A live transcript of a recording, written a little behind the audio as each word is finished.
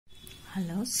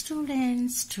Hello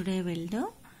students, today we'll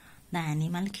do the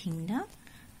animal kingdom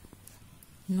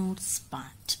notes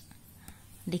part.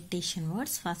 Dictation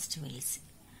words first we'll see.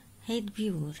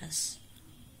 Herbivorous,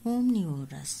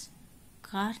 omnivorous,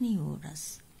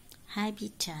 carnivorous,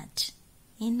 habitat,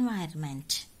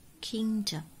 environment,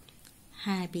 kingdom,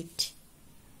 habit,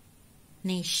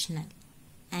 national,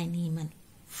 animal,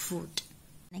 food.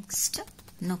 Next,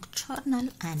 nocturnal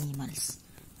animals,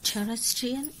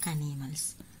 terrestrial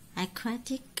animals,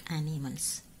 aquatic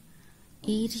animals,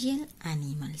 aerial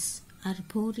animals,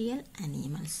 arboreal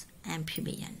animals,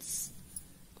 amphibians.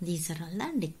 These are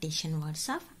all the dictation words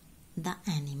of the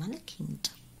animal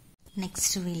kingdom.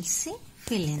 Next we'll see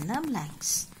fill in the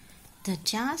blanks. The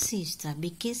jazz is the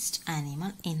biggest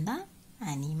animal in the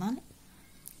animal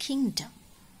kingdom.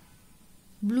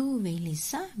 Blue whale is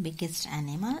the biggest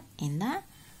animal in the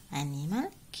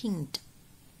animal kingdom.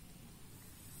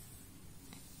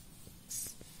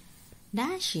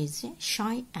 Dash is a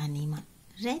shy animal,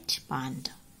 red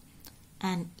panda.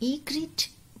 An egret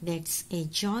gets a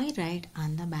joyride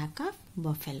on the back of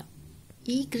buffalo.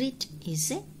 Egret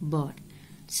is a bird.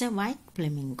 It's a white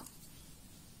flamingo.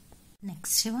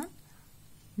 Next one.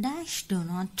 Dash do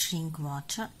not drink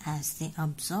water as they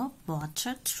absorb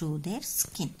water through their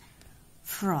skin.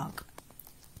 Frog.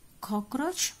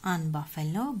 Cockroach and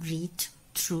buffalo breathe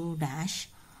through dash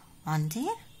on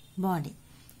their body.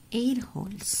 Air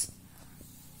holes.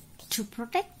 To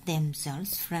protect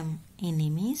themselves from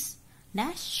enemies,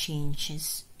 dash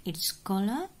changes its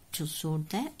color to suit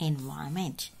their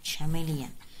environment.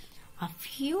 Chameleon. A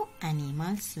few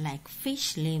animals like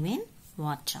fish live in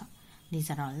water.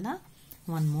 These are all the.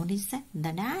 One more is that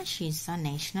the dash is the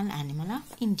national animal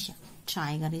of India.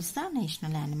 Tiger is the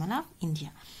national animal of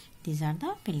India. These are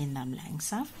the fill in the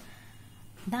blanks of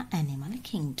the animal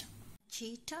kingdom.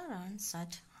 Cheetah runs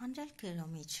at 100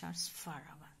 kilometers per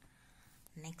hour.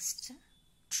 Next,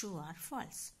 true or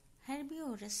false.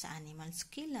 Herbivorous animals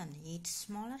kill and eat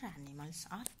smaller animals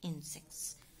or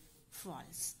insects.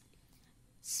 False.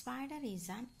 Spider is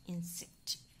an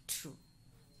insect. True.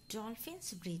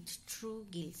 Dolphins breathe through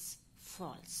gills.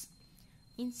 False.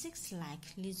 Insects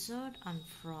like lizard and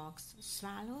frogs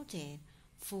swallow their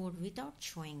food without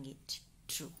chewing it.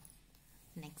 True.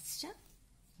 Next,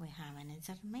 we have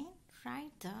another main.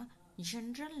 Write the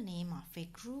general name of a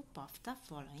group of the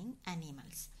following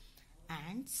animals.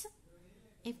 Ants,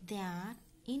 if they are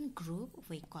in group,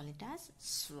 we call it as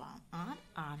swarm or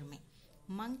army.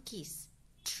 Monkeys,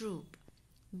 troop.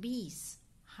 Bees,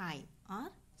 hive or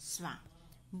swarm.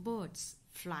 Birds,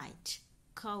 flight.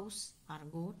 Cows or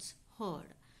goats,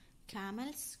 herd.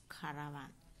 Camels,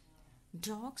 caravan.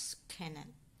 Dogs, kennel.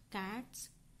 Cats,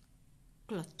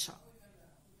 clutter.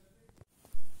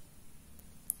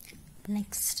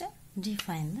 Next,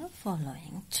 define the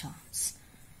following terms.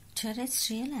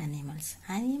 Terrestrial animals.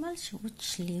 Animals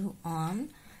which live on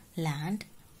land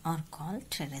are called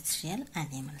terrestrial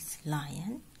animals.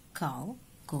 Lion, cow,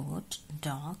 goat,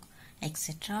 dog,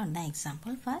 etc. are the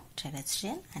example for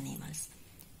terrestrial animals.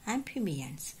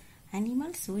 Amphibians.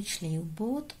 Animals which live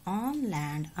both on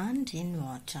land and in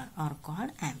water are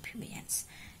called amphibians.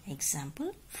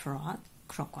 Example, frog,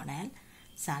 crocodile,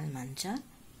 salamander,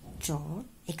 toad,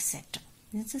 etc.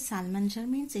 This is salamander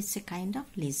means it's a kind of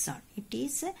lizard. It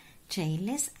is a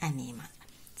tailless animal.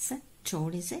 So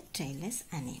toad is a tailless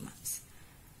animal.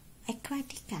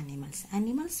 Aquatic animals.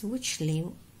 Animals which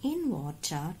live in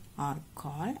water are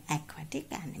called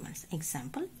aquatic animals.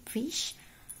 Example, fish,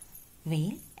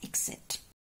 whale, etc.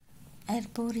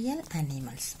 Arboreal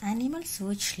animals. Animals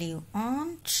which live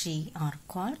on tree are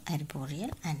called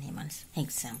arboreal animals.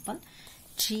 Example,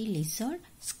 tree lizard,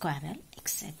 squirrel,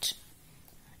 etc.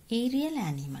 Aerial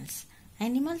animals.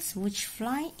 Animals which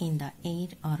fly in the air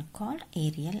are called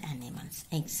aerial animals.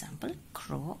 Example,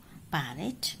 crow,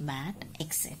 parrot, bat,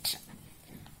 etc.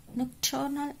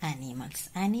 Nocturnal animals.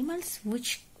 Animals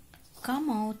which come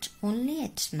out only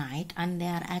at night and they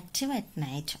are active at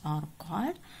night are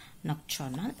called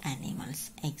nocturnal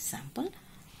animals. Example,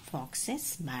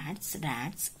 foxes, bats,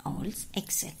 rats, owls,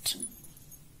 etc.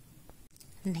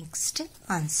 Next,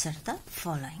 answer the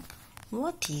following.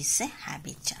 What is a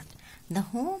habitat? The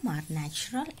home or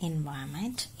natural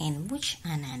environment in which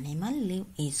an animal lives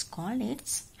is called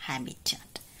its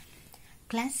habitat.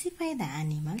 Classify the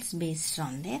animals based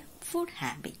on their food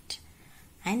habit.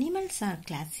 Animals are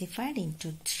classified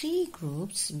into 3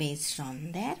 groups based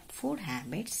on their food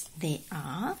habits. They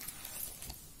are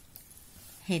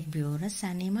herbivorous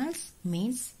animals,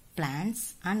 means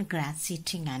plants and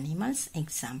grass-eating animals.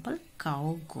 Example,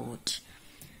 cow, goat.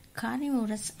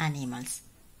 Carnivorous animals,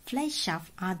 Flesh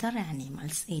of other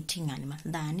animals, eating animals.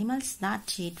 The animals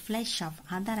that eat flesh of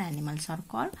other animals are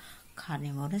called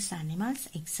carnivorous animals.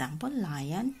 Example,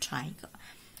 lion, tiger.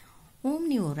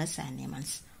 Omnivorous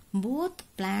animals. Both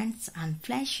plants and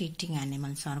flesh-eating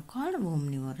animals are called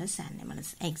omnivorous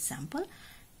animals. Example,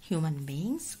 human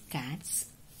beings, cats,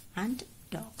 and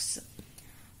dogs.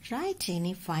 Write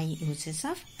any 5 uses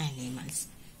of animals.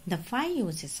 The 5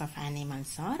 uses of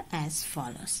animals are as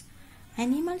follows.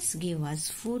 Animals give us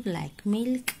food like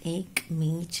milk, egg,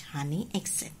 meat, honey,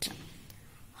 etc.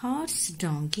 Horse,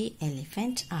 donkey,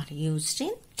 elephant are used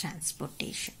in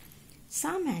transportation.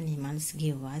 Some animals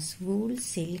give us wool,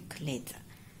 silk, leather.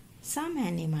 Some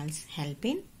animals help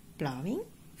in plowing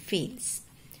fields.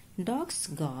 Dogs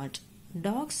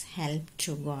help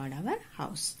to guard our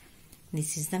house.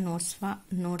 This is the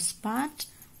notes part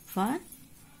for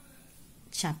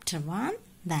chapter 1,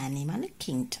 the animal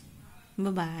kingdom.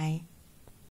 Bye-bye.